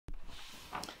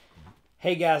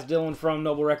Hey guys, Dylan from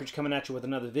Noble Records coming at you with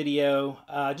another video.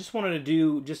 Just wanted to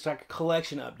do just like a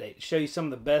collection update to show you some of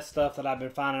the best stuff that I've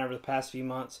been finding over the past few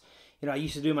months. You know, I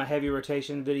used to do my heavy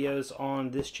rotation videos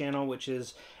on this channel, which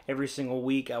is every single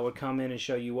week I would come in and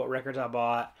show you what records I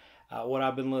bought, what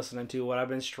I've been listening to, what I've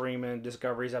been streaming,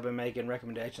 discoveries I've been making,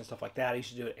 recommendations, stuff like that. I used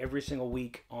to do it every single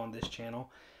week on this channel.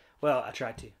 Well, I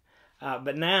tried to.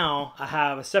 But now I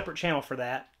have a separate channel for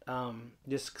that,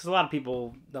 just because a lot of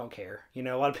people don't care. You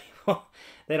know, a lot of people,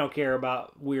 they don't care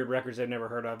about weird records they've never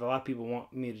heard of. A lot of people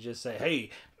want me to just say, hey,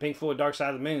 Pink Floyd Dark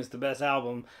Side of the Moon is the best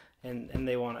album, and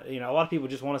they want to, you know, a lot of people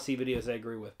just want to see videos they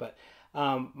agree with. But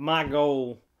my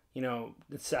goal, you know,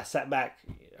 I sat back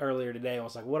earlier today and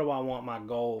was like, what do I want my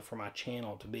goal for my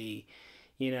channel to be?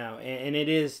 You know, and it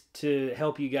is to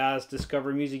help you guys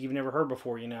discover music you've never heard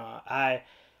before. You know, I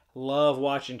love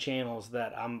watching channels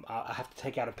that I have to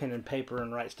take out a pen and paper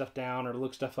and write stuff down or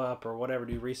look stuff up or whatever,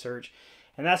 do research.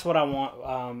 And that's what I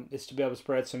want, is to be able to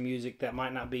spread some music that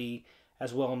might not be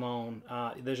as well known.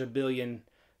 There's a billion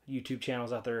YouTube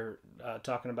channels out there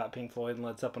talking about Pink Floyd and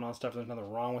Led Zeppelin and stuff. There's nothing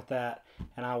wrong with that,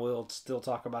 and I will still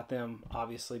talk about them,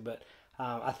 obviously. But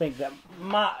I think that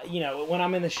you know, when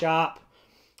I'm in the shop,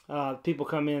 people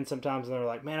come in sometimes and they're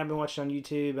like, man, I've been watching on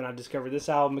YouTube and I discovered this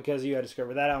album because of you. I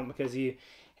discovered that album because of you.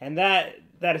 And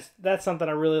that's something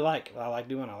I really like. I like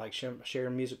doing. I like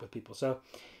sharing music with people. So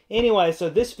anyway, so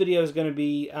this video is going to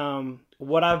be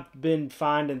what I've been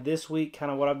finding this week,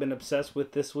 kind of what I've been obsessed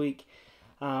with this week.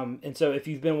 And so if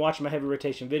you've been watching my heavy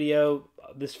rotation video,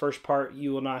 this first part,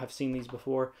 you will not have seen these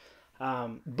before.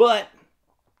 But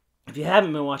if you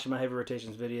haven't been watching my heavy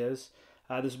rotations videos,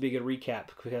 this would be a good recap,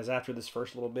 because after this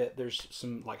first little bit, there's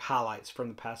some like highlights from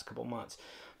the past couple months.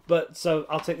 But so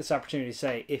I'll take this opportunity to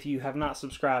say, if you have not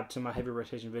subscribed to my heavy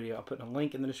rotation video, I'll put a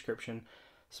link in the description.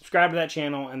 Subscribe to that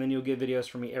channel, and then you'll get videos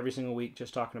from me every single week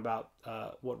just talking about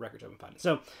what records I've been finding.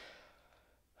 So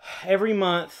every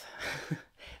month,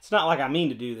 it's not like I mean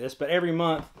to do this, but every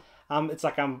month, it's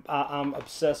like I'm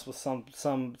obsessed with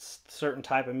some certain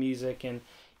type of music. And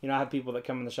you know, I have people that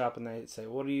come in the shop and they say,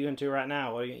 "What are you into right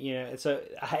now?" What are you know?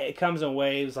 It comes in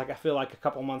waves. Like I feel like a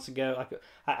couple months ago, like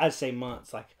I'd say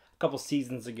months, like couple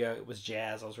seasons ago, it was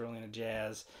jazz. I was really into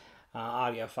jazz,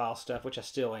 audiophile stuff, which I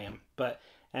still am.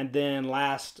 And then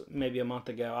maybe a month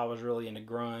ago, I was really into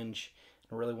grunge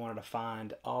and really wanted to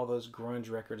find all those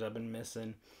grunge records I've been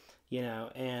missing, you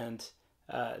know. And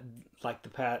like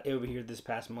over here this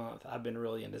past month, I've been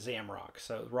really into Zamrock,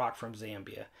 so rock from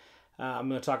Zambia. I'm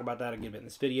going to talk about that a good bit in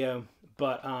this video,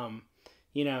 but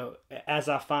you know, as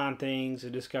I find things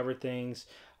and discover things,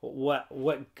 what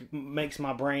makes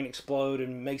my brain explode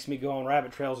and makes me go on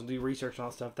rabbit trails and do research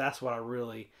on stuff, that's what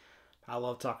I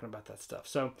love talking about that stuff.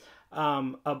 So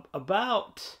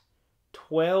about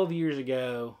 12 years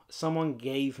ago, someone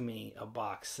gave me a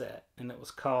box set, and it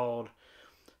was called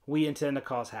We Intend to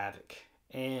Cause Havoc,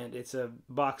 and it's a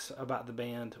box about the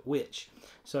band Witch.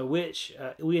 So Witch,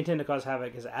 We Intend to Cause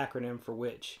Havoc is an acronym for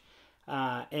Witch,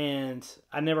 and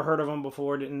I never heard of them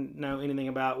before, didn't know anything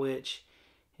about Witch,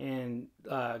 and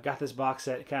got this box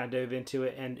set, kind of dove into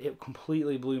it, and it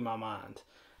completely blew my mind.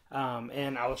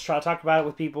 And I was trying to talk about it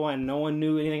with people, and no one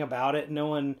knew anything about it. No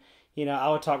one, you know, I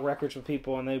would talk records with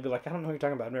people, and they'd be like, I don't know what you're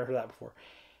talking about. I've never heard that before.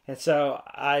 And so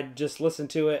I just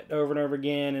listened to it over and over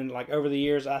again, and like over the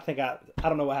years, I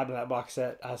don't know what happened to that box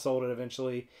set. I sold it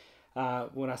eventually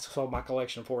when I sold my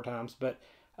collection 4 times. But,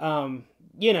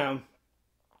 you know,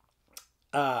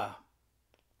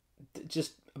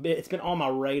 just it's been on my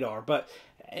radar. But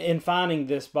in finding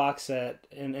this box set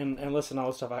and listening to all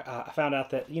this stuff, I found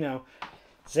out that, you know,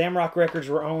 Zamrock records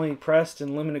were only pressed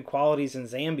in limited quantities in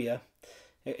Zambia,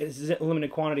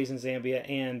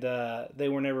 and they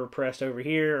were never pressed over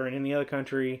here or in any other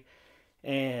country,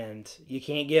 and you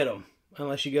can't get them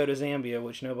unless you go to Zambia,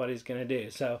 which nobody's going to do.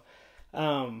 So,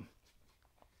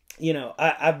 you know,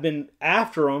 I've been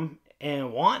after them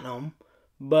and wanting them,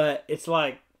 but it's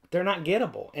like, they're not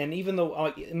gettable. And even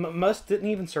though most didn't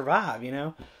even survive,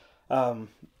 you know,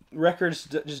 records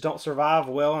just don't survive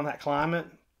well in that climate.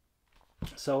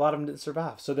 So a lot of them didn't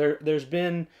survive. So there's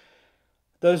been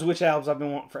those Witch albums I've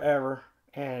been wanting forever,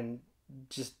 and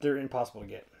just they're impossible to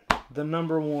get. The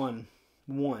number one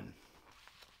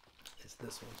is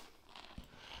this one,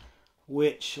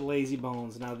 Witch Lazy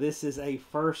Bones. Now this is a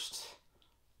first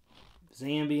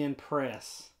Zambian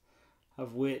press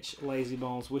of Witch Lazy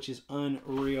Bones, which is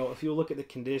unreal. If you look at the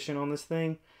condition on this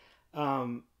thing,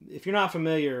 if you're not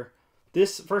familiar,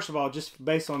 this, first of all, just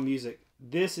based on music,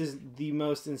 this is the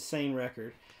most insane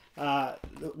record.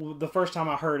 The first time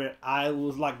I heard it, I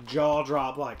was like jaw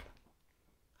dropped, like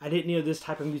I didn't know this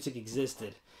type of music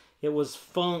existed. It was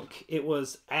funk, it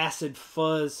was acid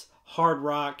fuzz hard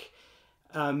rock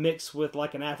mixed with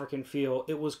like an African feel.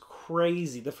 It was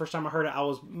crazy. The first time I heard it,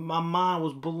 my mind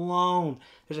was blown.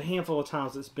 There's a handful of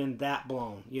times it's been that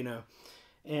blown, you know.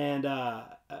 And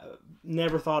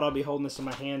never thought I'd be holding this in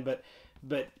my hand, but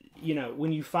you know,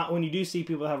 when you do see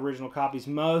people that have original copies,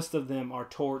 most of them are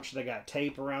torched. They got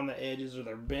tape around the edges, or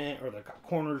they're bent, or their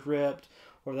corners ripped,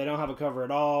 or they don't have a cover at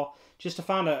all. Just to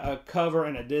find a cover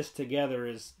and a disc together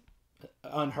is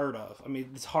unheard of. I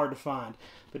mean, it's hard to find,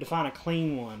 but to find a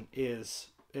clean one is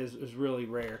really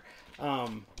rare.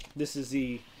 This is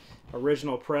the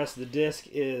original press. The disc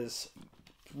is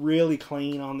really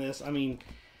clean on this. I mean,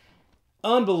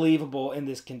 unbelievable in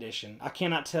this condition. I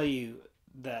cannot tell you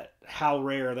how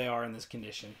rare they are in this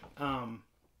condition.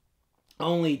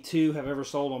 Only 2 have ever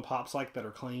sold on PopSpsych that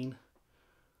are clean,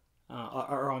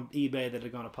 or on eBay that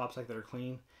have gone to PopSpsych that are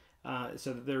clean.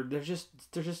 So they're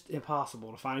just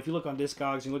impossible to find. If you look on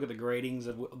Discogs, you look at the gradings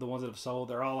of the ones that have sold,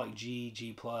 they're all like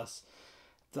G plus.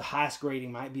 The highest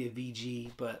grading might be a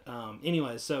VG, but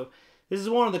anyways, so this is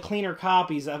one of the cleaner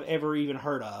copies I've ever even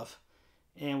heard of,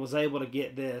 and was able to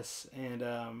get this. And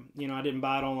you know, I didn't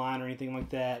buy it online or anything like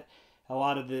that. A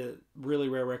lot of the really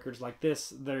rare records like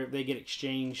this, they get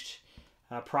exchanged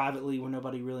privately when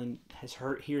nobody really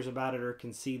hears about it or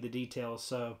can see the details.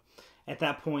 So at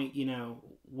that point, you know,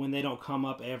 when they don't come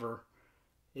up ever,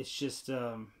 it's just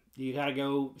you got to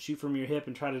go shoot from your hip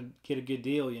and try to get a good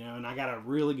deal, you know. And I got a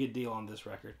really good deal on this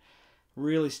record.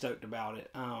 Really stoked about it.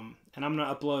 And I'm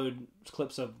gonna upload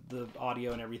clips of the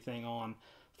audio and everything on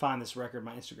Find This Record,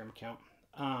 my Instagram account.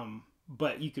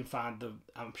 But you can find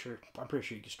I'm pretty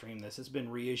sure you can stream this. It's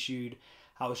been reissued.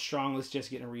 I was strongly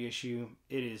suggest getting a reissue.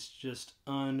 It is just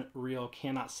unreal.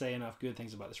 Cannot say enough good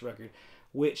things about this record.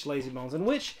 Which Lazy Bones, and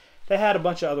which they had a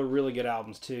bunch of other really good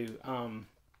albums too. And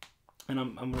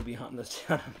I'm going to be hunting this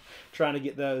down, trying to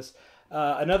get those.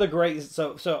 Another great,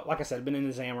 so like I said, I've been in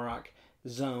the Zamrock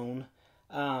zone.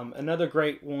 Another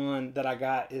great one that I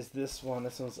got is this one.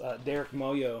 This one's Derek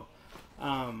Moyo.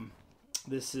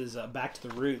 This is Back to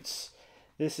the Roots.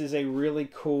 This is a really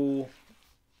cool,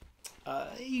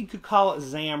 you could call it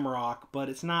Zamrock, but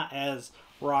it's not as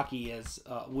rocky as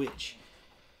Witch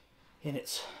in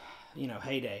its, you know,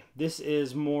 heyday. This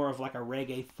is more of like a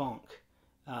reggae funk,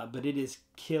 but it is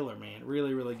killer, man.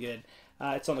 Really, really good.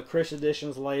 It's on the Chris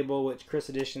Editions label, which Chris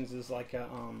Editions is like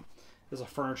is a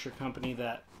furniture company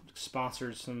that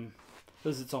sponsors some.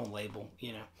 This is its own label,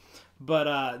 you know.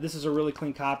 But this is a really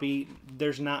clean copy.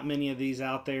 There's not many of these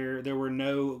out there. There were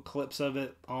no clips of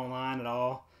it online at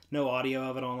all. No audio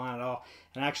of it online at all.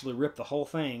 And I actually ripped the whole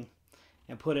thing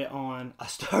and put it on. I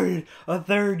started a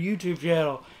 3rd YouTube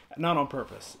channel. Not on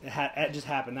purpose. It just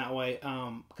happened that way.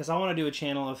 Because I want to do a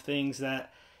channel of things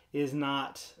that is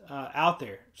not out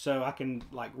there. So I can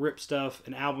like rip stuff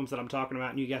and albums that I'm talking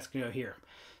about and you guys can go hear them.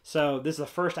 So this is the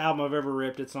first album I've ever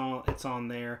ripped. It's on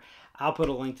there. I'll put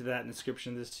a link to that in the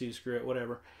description of this too. Screw it,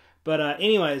 whatever. But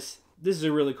anyways, this is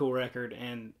a really cool record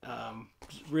and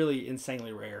really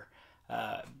insanely rare.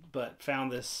 But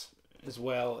found this as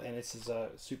well, and this is a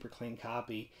super clean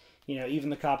copy. You know, even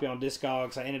the copy on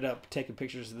Discogs, I ended up taking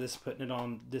pictures of this, putting it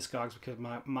on Discogs because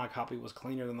my copy was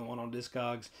cleaner than the one on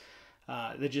Discogs.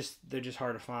 They're just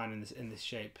hard to find in this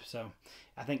shape. So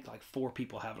I think like 4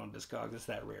 people have it on Discogs. It's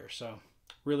that rare. So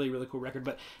really, really cool record.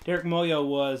 But Derek Moyo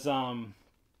was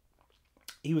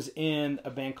he was in a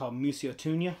band called Museo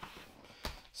Tunya.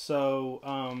 So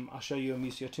I'll show you a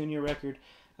Museo Tunya record.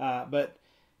 But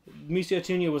Museo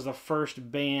Tunya was the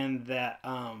first band that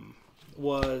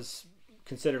was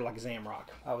considered like Zamrock,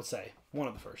 I would say. One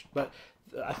of the first. But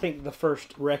I think the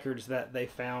first records that they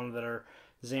found that are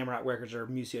Zamrock records are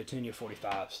Museo Tunya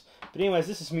 45s. But anyways,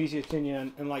 this is Museo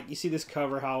Tunya, and like you see this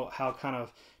cover, how kind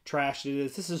of trashed it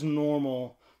is. This is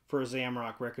normal for a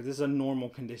Zamrock record. This is a normal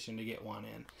condition to get one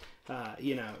in.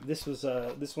 You know, this one's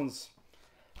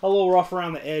a little rough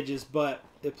around the edges, but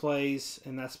it plays,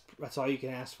 and that's all you can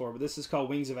ask for. But this is called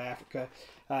Wings of Africa.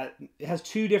 It has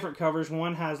 2 different covers.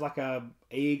 One has like an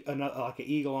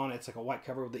eagle on it. It's like a white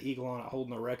cover with the eagle on it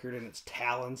holding a record and its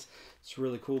talons. It's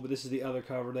really cool. But this is the other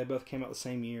cover. They both came out the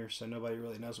same year, so nobody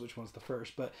really knows which one's the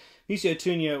first. But Museo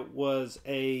Tunya was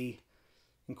a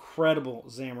incredible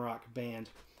Zamrock band.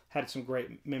 Had some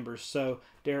great members. So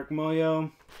Derek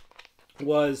Moyo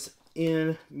was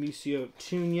in Museo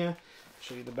Tunya.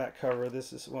 Show you the back cover.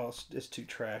 This is, well, it's too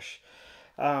trash.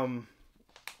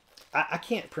 I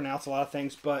can't pronounce a lot of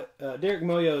things, but Derek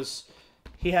Moyo's,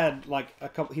 he had like a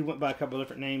couple. He went by a couple of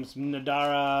different names.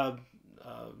 Nadara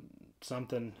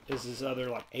something is his other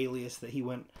like alias that he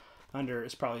went under.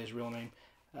 It's probably his real name.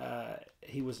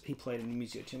 he played in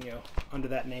Museo Tunio under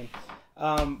that name.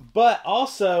 But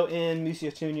also in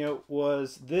Museo Tunio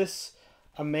was this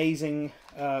amazing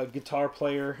guitar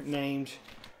player named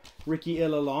Ricky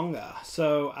Illalonga.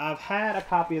 So I've had a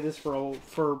copy of this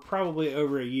for probably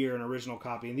over a year, an original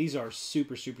copy, and these are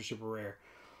super, super, super rare.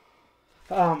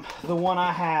 The one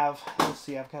I have, let's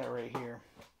see, I've got it right here.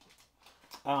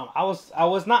 I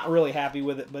was not really happy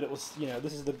with it, but it was, you know,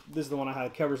 this is the one I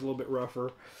had. The cover's a little bit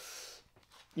rougher.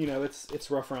 You know,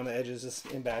 it's rough around the edges. It's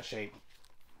in bad shape,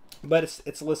 but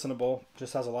it's listenable.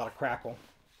 Just has a lot of crackle.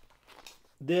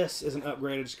 This is an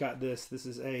upgrade. I just got this. This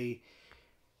is a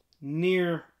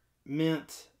near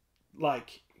mint,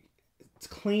 like, it's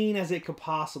clean as it could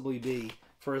possibly be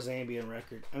for a Zambian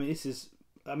record.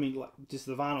 I mean, like, just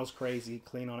the vinyl's crazy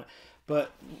clean on it.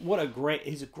 But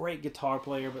he's a great guitar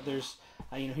player. But there's,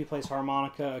 you know, he plays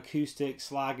harmonica, acoustic,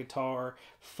 slide guitar,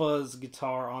 fuzz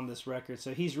guitar on this record.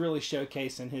 So he's really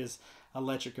showcasing his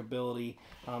electric ability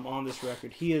on this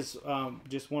record. He is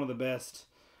just one of the best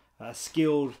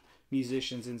skilled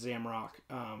musicians in Zamrock.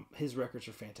 His records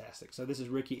are fantastic. So this is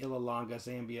Ricky Illalonga,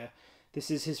 Zambia.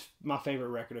 This is my favorite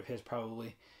record of his,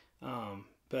 probably.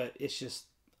 But it's just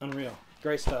unreal.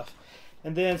 Great stuff.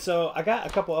 And then, so I got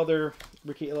a couple other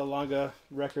Ricky Illalonga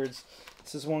records.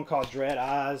 This is one called Dread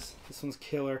Eyes. This one's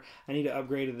killer. I need to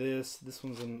upgrade to this. This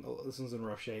one's in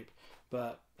rough shape,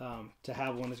 but to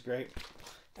have one is great.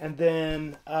 And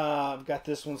then I've got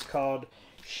this one's called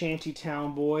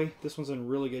Shantytown Boy. This one's in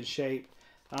really good shape.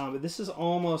 But this is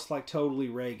almost like totally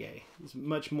reggae. It's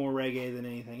much more reggae than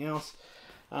anything else.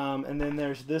 And then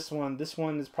there's this one. This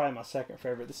one is probably my second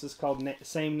favorite. This is called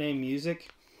Same Name Music.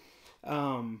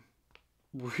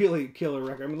 Really killer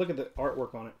record. I mean, look at the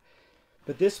artwork on it.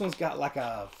 But this one's got like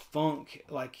a funk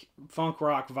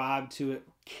rock vibe to it.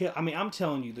 I mean, I'm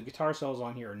telling you, the guitar solos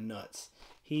on here are nuts.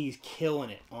 He's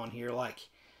killing it on here. Like,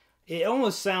 it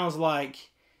almost sounds like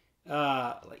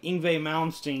Yngwie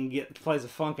Malmsteen plays a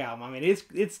funk album. I mean,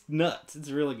 it's nuts.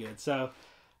 It's really good. So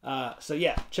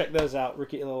yeah, check those out.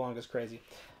 Ricky Illalonga's crazy.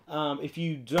 If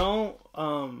you don't,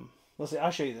 let's see,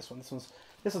 I'll show you this one. This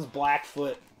one's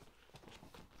Blackfoot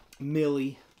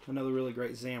Millie, another really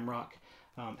great Zamrock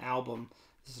album.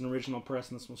 This is an original press,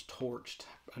 and this one's torched.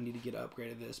 I need to get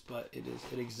upgraded this, but it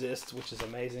exists, which is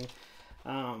amazing.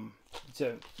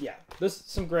 So yeah, this is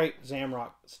some great Zamrock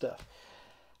stuff.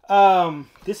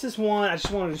 This is one I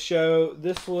just wanted to show.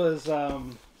 This one's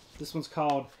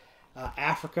called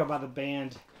Africa by the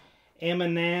band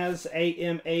Amanaz,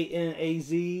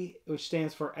 Amanaz, which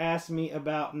stands for Ask Me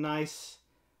About Nice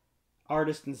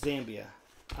Artist in Zambia.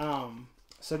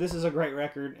 So this is a great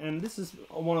record, and this is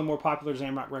one of the more popular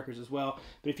Zamrock records as well.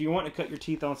 But if you want to cut your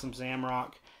teeth on some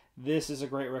Zamrock, this is a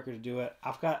great record to do it.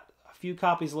 I've got a few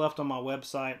copies left on my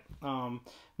website. My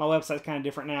website's kind of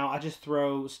different now. I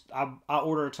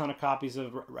order a ton of copies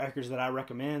of records that I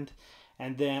recommend,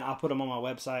 and then I put them on my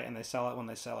website, and they sell out when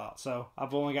they sell out. So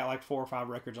I've only got like 4 or 5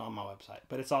 records on my website,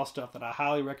 but it's all stuff that I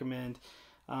highly recommend.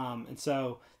 And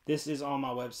so this is on my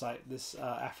website, this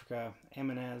Africa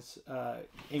Amanaz,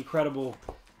 incredible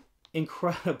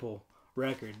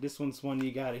record. This one's one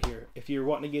you gotta hear if you're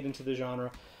wanting to get into the genre.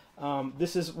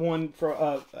 This is one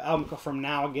for album from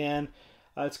Now Again.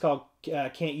 It's called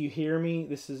Can't You Hear Me?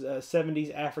 This is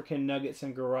 70s African nuggets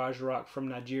and garage rock from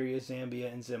Nigeria,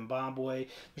 Zambia, and Zimbabwe.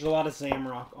 There's a lot of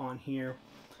Zamrock on here.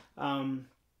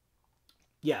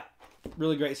 Yeah,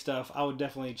 really great stuff. I would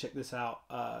definitely check this out.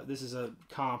 This is a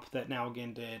comp that Now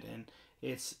Again did, and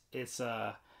it's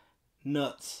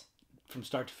nuts from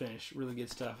start to finish. Really good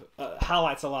stuff.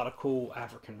 Highlights a lot of cool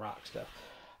African rock stuff.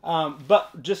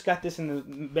 But just got this in the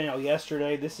mail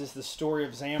yesterday. This is the Story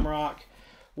of Zamrock,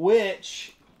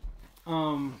 which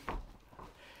I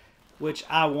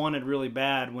wanted really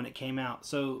bad when it came out.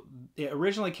 So it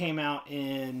originally came out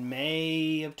in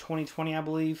May of 2020, I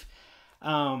believe.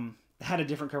 It had a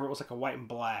different cover. It was like a white and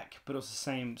black, but it was the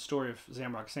same Story of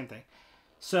Zamrock, same thing.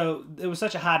 So it was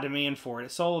such a high demand for it.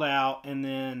 It sold out, and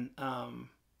then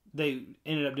they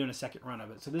ended up doing a second run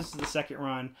of it. So this is the second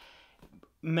run.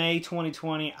 May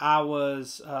 2020,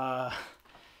 I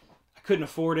couldn't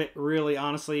afford it, really,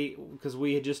 honestly, because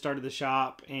we had just started the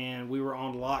shop, and we were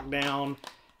on lockdown,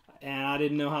 and I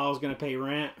didn't know how I was going to pay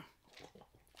rent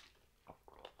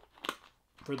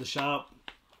for the shop.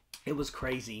 It was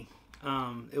crazy.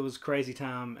 It was crazy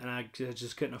time, and I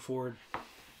just couldn't afford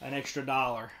an extra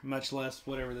 $1, much less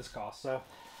whatever this costs. So,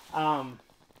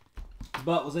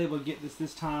 but was able to get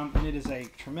this time, and it is a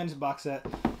tremendous box set.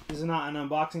 This is not an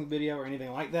unboxing video or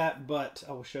anything like that, but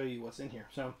I will show you what's in here.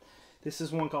 So, this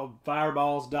is one called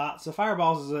Fireballs Dot. So,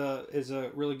 Fireballs is a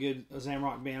really good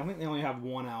Zamrock band. I think they only have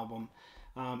one album,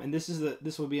 And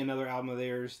this would be another album of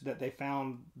theirs that they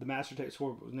found the master tapes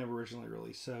for, but was never originally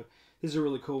released. So this is a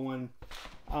really cool one.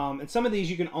 And some of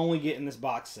these you can only get in this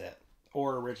box set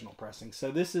or original pressing.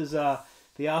 So this is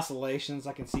the Oscillations.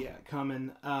 I can see it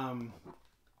coming.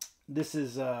 This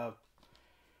is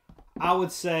I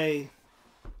would say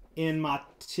in my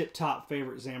tip-top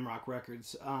favorite Zamrock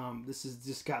records. This has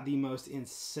just got the most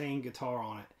insane guitar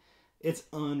on it. It's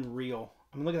unreal.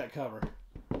 I mean, look at that cover.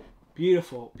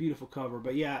 Beautiful, beautiful cover.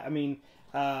 But yeah, I mean,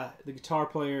 the guitar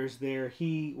player is there.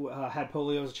 He had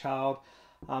polio as a child.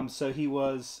 So he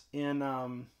was in,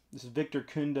 this is Victor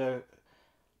Kunda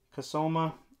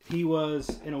Kasoma. He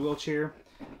was in a wheelchair.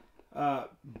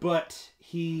 But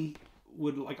he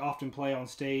would like often play on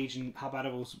stage and hop out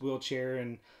of his wheelchair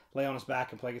and lay on his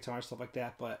back and play guitar and stuff like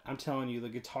that. But I'm telling you, the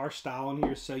guitar style in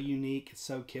here is so unique. It's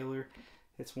so killer.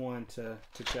 It's one to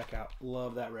check out.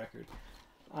 Love that record.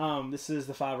 This is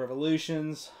the 5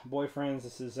 Revolutions, Boyfriends.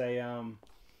 This is a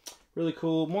really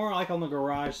cool, more like on the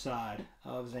garage side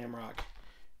of Zamrock.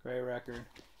 Great record.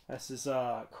 This is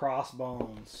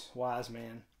Crossbones, Wise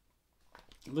Man.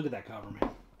 Look at that cover, man.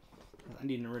 I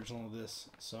need an original of this,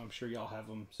 so I'm sure y'all have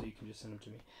them, so you can just send them to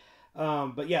me.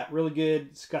 But yeah, really good.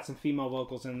 It's got some female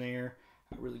vocals in there.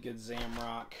 Really good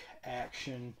Zamrock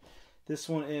action. This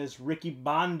one is Ricky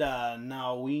Banda.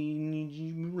 Now we need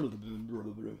you.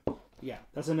 Yeah,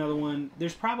 that's another one.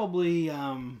 There's probably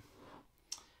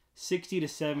 60 to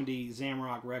 70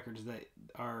 Zamrock records that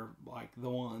are like the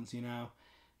ones, you know,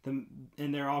 and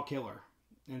they're all killer.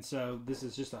 And so this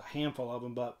is just a handful of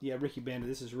them. But yeah, Ricky Banda,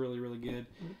 this is really, really good.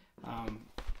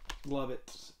 Love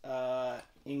it.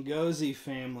 Ngozi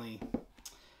Family,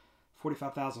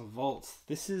 45,000 volts.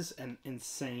 This is an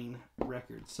insane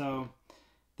record. So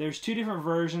there's 2 different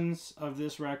versions of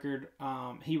this record.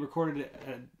 He recorded it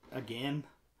again.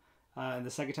 And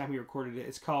the second time he recorded it,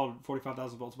 it's called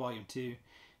 45,000 volts volume 2.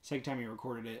 Second time he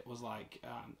recorded it was like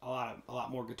a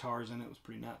lot more guitars in it. It was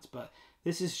pretty nuts. But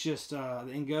this is just the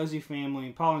Ngozi Family.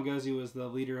 Paul Ngozi was the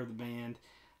leader of the band.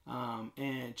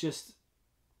 And just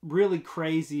really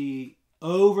crazy,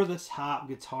 over-the-top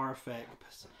guitar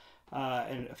effects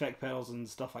and effect pedals and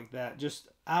stuff like that. Just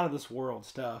out-of-this-world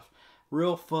stuff.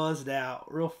 Real fuzzed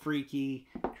out, real freaky,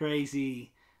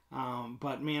 crazy.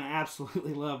 But man, I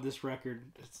absolutely love this record.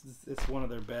 It's one of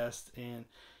their best. And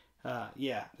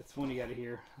yeah, it's one you got to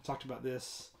hear. I talked about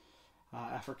this.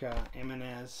 Africa,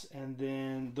 Jimenez, and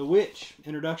then The Witch,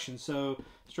 Introduction. So,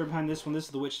 story behind this one, this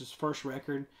is The Witch's first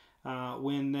record.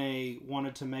 When they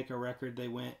wanted to make a record, they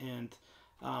went and,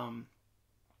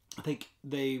 I think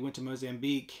they went to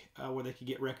Mozambique, where they could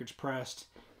get records pressed,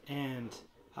 and,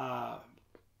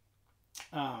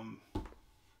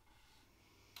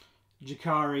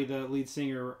 Jakari, the lead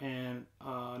singer, and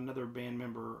another band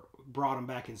member brought them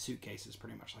back in suitcases,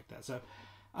 pretty much like that. So,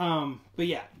 but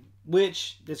yeah,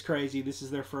 Witch, that's crazy. This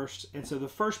is their first, and so the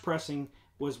first pressing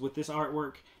was with this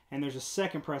artwork, and there's a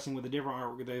second pressing with a different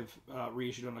artwork they've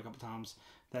reissued on a couple times.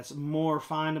 That's more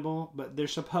findable, but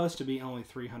there's supposed to be only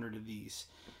 300 of these.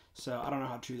 So I don't know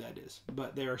how true that is,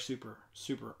 but they are super,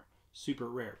 super, super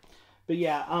rare. But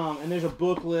yeah, and there's a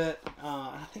booklet.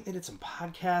 I think they did some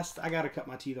podcasts. I got to cut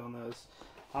my teeth on those.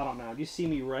 I don't know. You see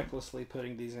me recklessly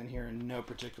putting these in here in no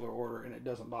particular order, and it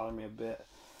doesn't bother me a bit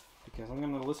because I'm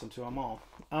going to listen to them all.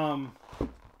 But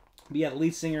yeah, the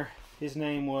lead singer, his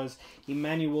name was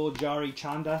Emmanuel Jagari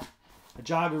Chanda.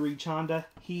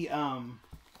 He,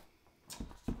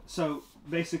 so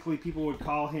basically people would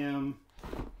call him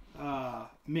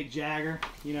Mick Jagger.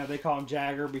 You know, they call him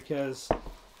Jagger because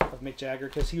of Mick Jagger,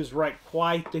 because he was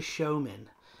quite the showman.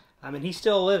 I mean, he's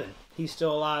still living. He's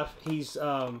still alive. He's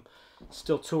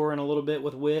still touring a little bit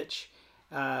with Witch.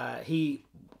 He,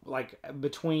 like,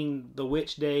 between the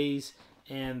Witch days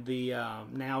and the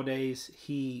nowadays,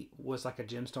 he was like a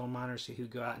gemstone miner, so he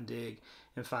would go out and dig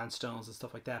and find stones and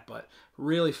stuff like that. But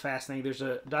really fascinating. There's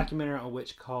a documentary on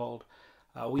Witch called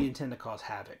We Intend to Cause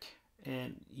Havoc,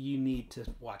 and you need to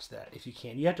watch that if you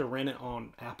can. You have to rent it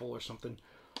on Apple or something.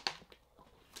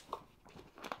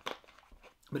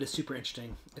 But it's super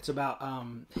interesting. It's about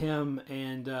him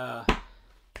and the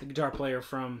guitar player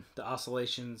from the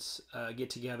Oscillations get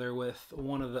together with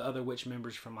one of the other Witch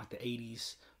members from like the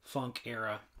 80s funk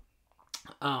era.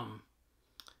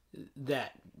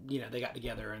 That, you know, they got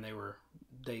together and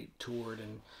they toured,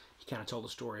 and he kind of told the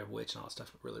story of Witch and all that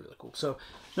stuff. Really, really cool. So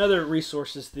another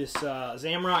resource is this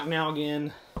Zamrock Now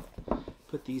Again.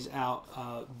 Put these out,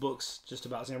 books just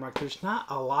about Zamrock. There's not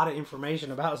a lot of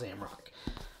information about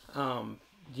Zamrock.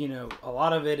 You know, a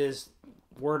lot of it is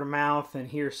word of mouth and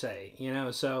hearsay, you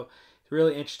know, so it's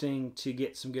really interesting to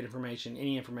get some good information.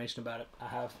 Any information about it, I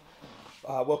have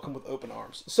welcome with open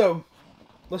arms. So,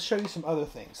 let's show you some other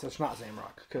things that's not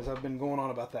Zamrock, because I've been going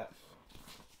on about that.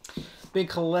 Been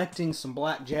collecting some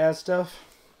black jazz stuff.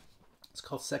 It's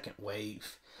called Second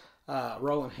Wave.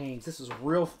 Roland Haynes. This is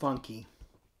real funky,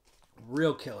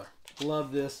 real killer.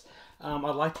 Love this. I'd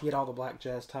like to get all the black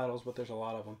jazz titles, but there's a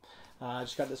lot of them. I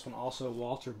just got this one also,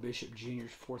 Walter Bishop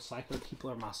Jr.'s Fourth Cycler, People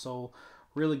Are My Soul.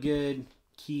 Really good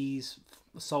keys,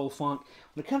 soul funk.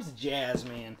 When it comes to jazz,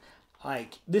 man,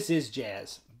 like, this is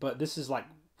jazz, but this is like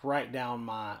right down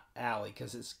my alley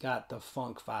because it's got the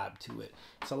funk vibe to it.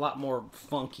 It's a lot more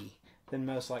funky than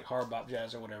most like hard bop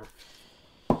jazz or whatever.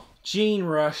 Gene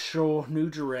Russell, New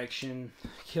Direction,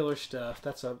 killer stuff.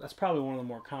 That's probably one of the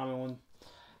more common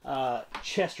ones.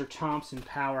 Chester Thompson,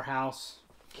 Powerhouse,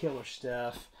 killer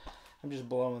stuff. I'm just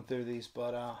blowing through these,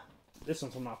 but this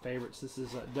one's one of my favorites. This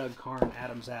is Doug Karn,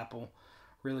 Adam's Apple.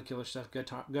 Really killer stuff.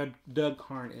 Doug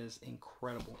Karn is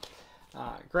incredible.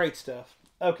 Great stuff.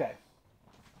 Okay.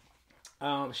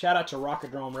 Shout out to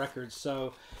Rockadrome Records.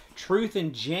 So, Truth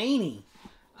and Janie.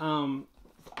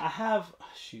 I have,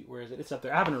 shoot, where is it? It's up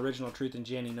there. I have an original Truth and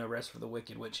Janie, No Rest for the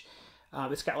Wicked, which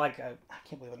it's got like a, I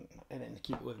can't believe I didn't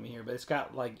keep it with me here, but it's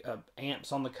got like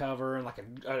amps on the cover and like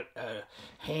a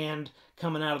hand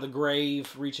coming out of the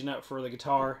grave reaching up for the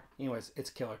guitar. Anyways, it's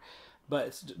killer. But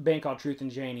it's a band called Truth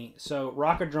and Janie. So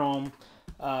Rockadrome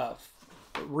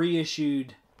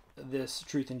reissued this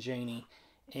Truth and Janie,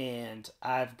 and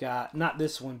I've got, not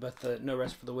this one, but the No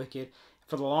Rest for the Wicked.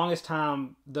 For the longest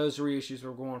time, those reissues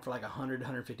were going for like $100,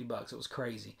 $150. It was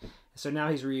crazy. So now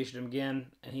he's reissued them again,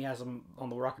 and he has them on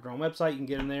the Rockadrome website. You can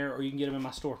get them there, or you can get them in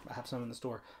my store. I have some in the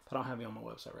store, but I don't have them on my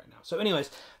website right now. So anyways,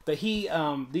 but he,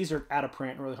 these are out of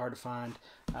print, really hard to find.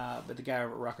 But the guy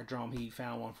over at Rockadrome, he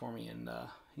found one for me and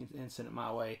sent it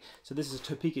my way. So this is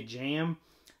Topeka Jam,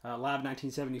 live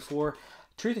 1974.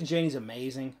 Truth and Janie's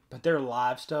amazing, but their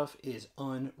live stuff is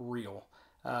unreal.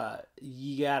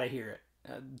 You gotta hear it.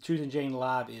 Truth and Janie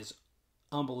live is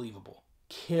unbelievable.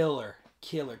 Killer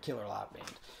live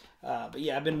band. But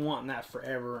yeah, I've been wanting that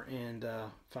forever, and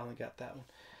finally got that one.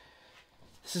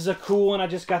 This is a cool one I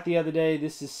just got the other day.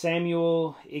 This is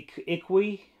Samuel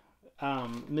Ikwe,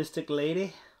 Mystic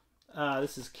Lady.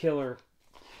 This is killer.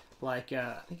 Like,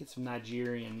 I think it's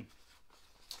Nigerian.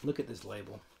 Look at this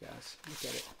label, guys. Look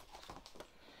at it.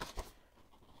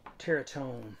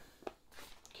 Terratone.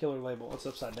 Killer label. It's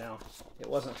upside down. It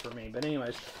wasn't for me, but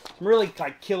anyways, some really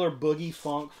like killer boogie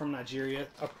funk from Nigeria.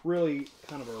 A really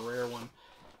kind of a rare one,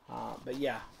 but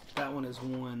yeah, that one is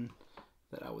one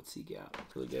that I would seek out.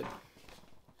 Really good.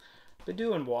 Been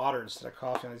doing water instead of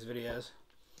coffee on these videos.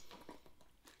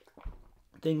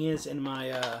 Thing is, in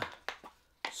my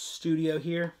studio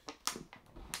here,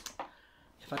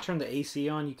 if I turn the AC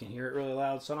on, you can hear it really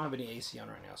loud. So I don't have any AC on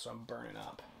right now, so I'm burning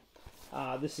up.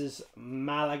 This is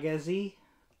Malagasy.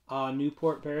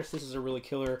 Newport, Paris. This is a really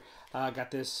killer.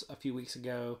 Got this a few weeks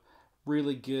ago.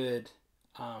 Really good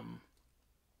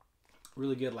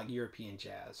like European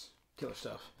jazz. Killer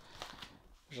stuff.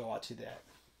 There's a lot to that.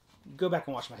 Go back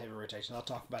and watch my heavy rotation. I'll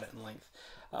talk about it in length.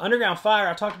 Underground Fire.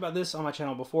 I talked about this on my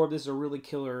channel before. This is a really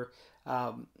killer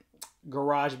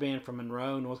garage band from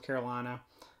Monroe, North Carolina.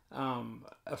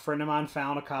 A friend of mine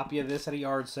found a copy of this at a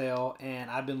yard sale,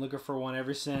 and I've been looking for one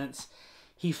ever since.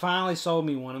 He finally sold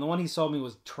me one, and the one he sold me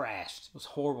was trashed. It was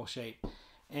horrible shape.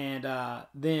 And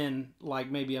then,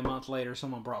 like maybe a month later,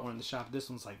 someone brought one in the shop. This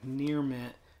one's like near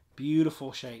mint,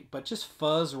 beautiful shape, but just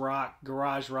fuzz rock,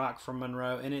 garage rock from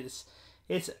Monroe, and it's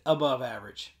above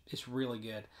average. It's really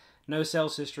good. No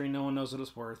sales history. No one knows what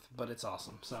it's worth, but it's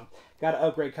awesome. So, got an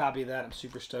upgrade copy of that. I'm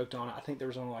super stoked on it. I think there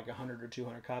was only like 100 or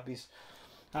 200 copies.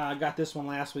 I got this one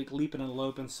last week, Leapin' and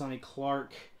Lopin', Sonny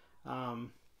Clark.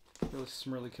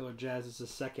 Some really killer jazz. It's a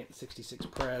second 66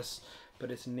 press,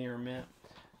 but it's near mint.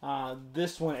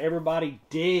 This one, everybody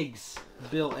digs.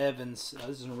 Bill Evans.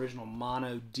 This is an original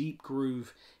mono, deep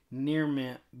groove, near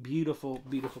mint, beautiful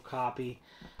copy.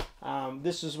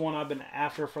 This is one I've been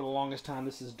after for the longest time.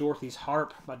 This is Dorothy's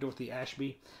Harp by Dorothy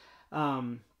Ashby.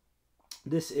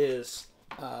 This is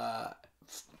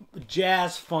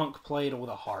jazz funk played with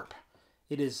a harp.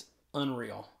 It is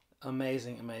unreal.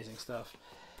 Amazing stuff.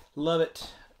 Love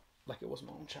it like it was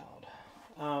my own child.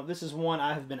 This is one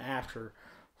I have been after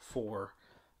for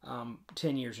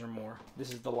 10 years or more.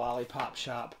 This is the Lollipop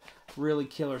Shop. Really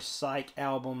killer psych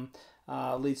album.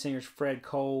 Lead singer's Fred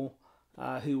Cole,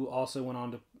 who also went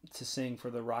on to sing for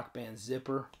the rock band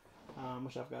Zipper,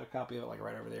 which I've got a copy of it like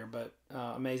right over there. But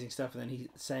amazing stuff. And then he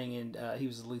sang in, he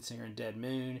was the lead singer in Dead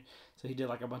Moon. So he did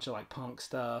like a bunch of like punk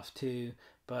stuff too.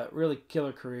 But really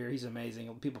killer career. He's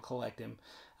amazing. People collect him.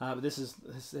 But this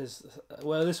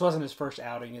wasn't his first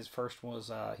outing. His first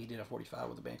was he did a 45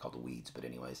 with a band called The Weeds. But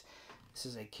anyways, This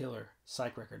is a killer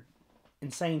psych record.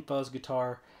 Insane fuzz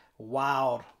guitar,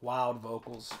 wild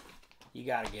vocals. You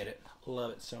gotta get it.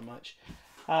 Love it so much.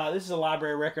 This is a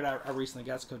library record I recently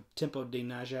got. It's called Tempo de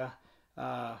Naja.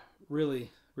 Really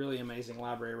amazing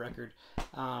library record.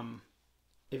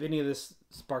 If any of this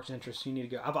sparks interest, you need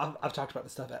to go. I've talked about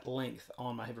this stuff at length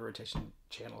on my Heavy Rotation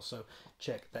channel, so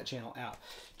check that channel out.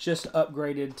 Just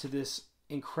upgraded to this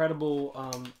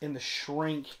incredible In the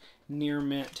Shrink Near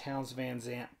Mint Townes Van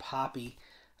Zandt Poppy.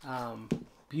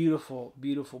 Beautiful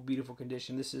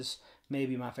condition. This is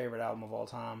maybe my favorite album of all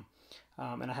time.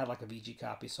 And I had like a VG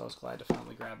copy, so I was glad to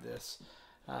finally grab this.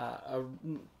 A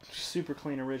super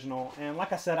clean original. And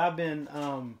like I said, I've been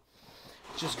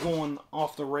just going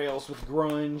off the rails with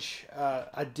grunge.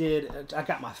 I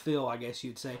got my fill, I guess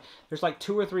you'd say. There's like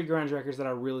 2 or 3 grunge records that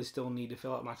I really still need to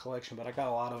fill out my collection, but I got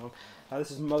a lot of them.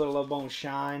 This is Mother Love Bone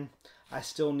Shine. I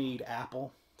still need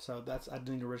Apple, so I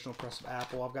need original press of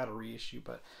Apple. I've got a reissue,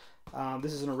 but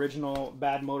this is an original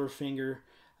Bad Motorfinger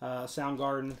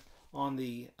Soundgarden on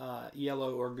the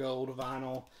yellow or gold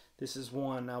vinyl. This is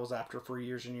one I was after for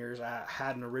years and years. I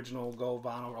had an original gold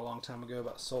vinyl a long time ago,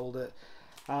 but sold it.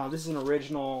 This is an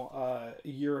original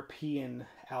European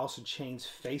Alice in Chains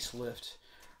facelift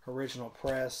original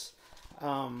press.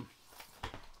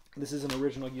 This is an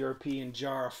original European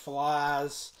Jar of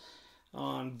Flies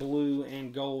on blue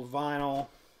and gold vinyl.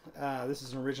 This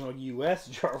is an original U.S.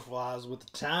 Jar of Flies with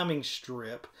the timing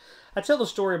strip. I tell the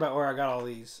story about where I got all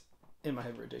these in my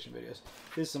Heavy Rotation videos.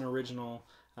 This is an original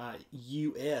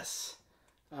U.S.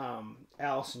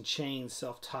 Alice in Chains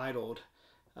self-titled.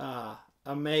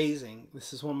 Amazing.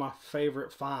 This is one of my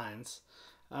favorite finds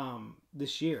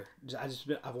this year.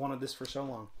 I've wanted this for so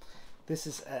long. This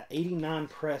is an 89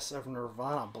 press of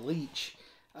Nirvana Bleach.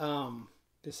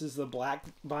 This is the black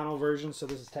vinyl version, so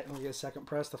this is technically a second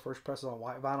press. The first press is on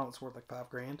white vinyl. It's worth like $5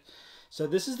 grand. So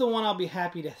this is the one I'll be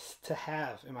happy to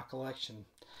have in my collection.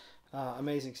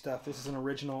 Amazing stuff. This is an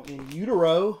original In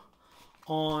Utero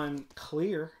on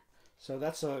clear. So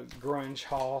that's a grunge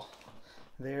haul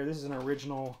there. This is an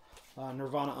original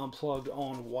Nirvana Unplugged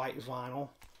on white vinyl.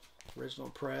 Original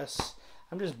press.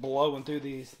 I'm just blowing through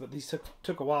these, but these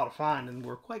took a while to find and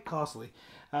were quite costly.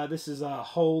 This is a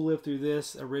Hole Live Through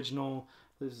This original.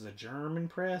 This is a German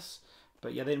press.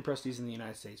 But yeah, they didn't press these in the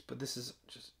United States. But this is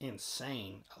just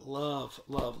insane. I love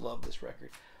this record.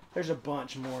 There's a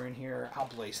bunch more in here. I'll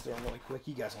blaze through them really quick.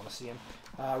 You guys want to see them.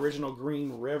 Original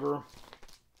Green River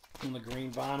on the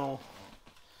green vinyl.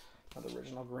 The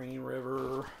original Green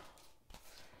River.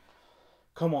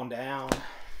 Come On Down.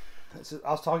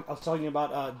 I was talking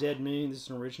about Dead Moon. This is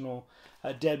an original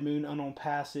Dead Moon Unknown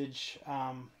Passage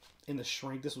in the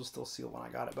Shrink. This was still sealed when I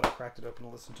got it, but I cracked it open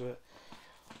to listen to it.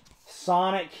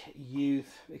 Sonic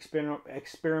Youth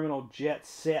Experimental Jet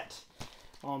Set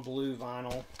on blue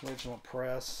vinyl, original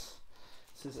press.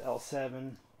 This is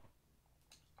L7.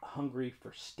 Hungry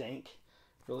for Stank,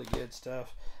 really good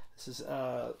stuff. This is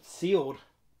sealed.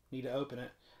 Need to open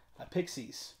it.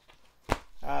 Pixies.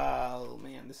 Oh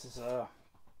man, this is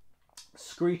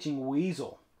Screeching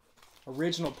Weasel,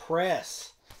 original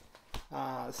press.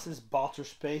 This is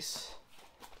Balterspace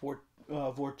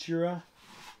Vortura,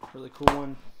 really cool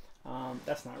one.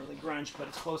 That's not really grunge, but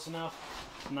it's close enough.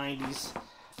 90s.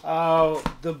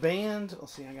 The band,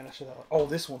 let's see, I gotta show that one. Oh,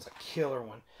 this one's a killer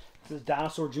one. This is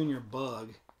Dinosaur Jr.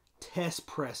 Bug, test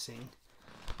pressing.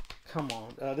 Come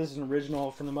on. This is an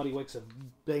original from the Muddy Banks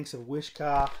of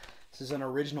Wishkah. This is an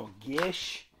original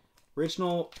Gish.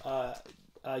 Original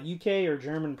UK or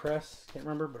German press, can't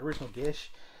remember, but original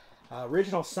Gish.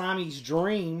 Original Siamese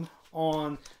Dream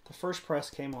on the first press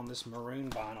came on this maroon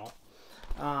vinyl.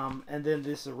 And then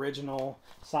this original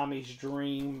Siamese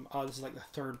Dream, this is like the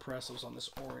third press, it was on this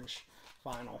orange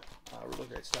vinyl. Really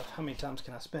great stuff. How many times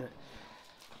can I spin it?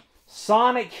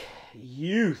 Sonic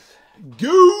Youth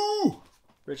Goo!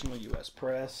 Original US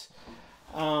press.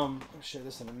 I'll show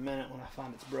this in a minute when I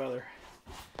find its brother.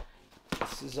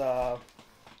 This is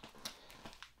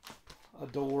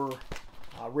Adore,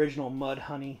 original Mud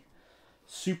Honey,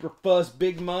 Super Fuzz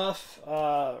Big Muff,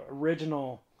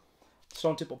 original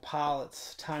Stone Temple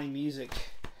Pilots, Tiny Music.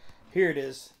 Here it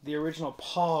is, the original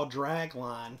Paw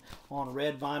Dragline on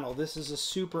red vinyl. This is a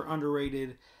super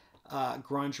underrated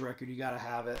grunge record. You gotta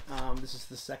have it. This is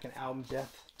the second album,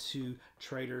 Death to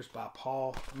Traitors by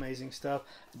Paul. Amazing stuff.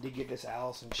 I did get this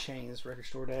Alice in Chains Record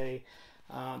Store Day.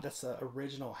 That's the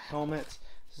original Helmet.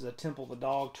 This is a Temple the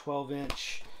Dog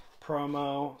 12-inch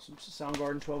promo. Some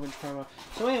Soundgarden 12-inch promo.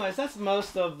 So anyways, that's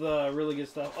most of the really good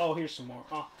stuff. Oh, here's some more.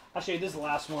 I'll show you this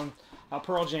last one.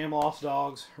 Pearl Jam Lost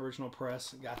Dogs, original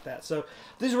press. Got that. So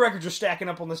these records are stacking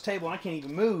up on this table and I can't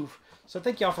even move. So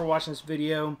thank y'all for watching this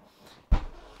video.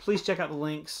 please check out the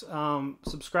links.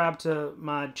 Subscribe to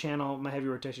my channel, my Heavy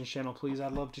Rotations channel, please.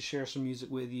 I'd love to share some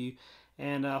music with you.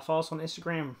 And follow us on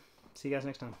Instagram. See you guys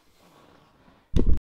next time.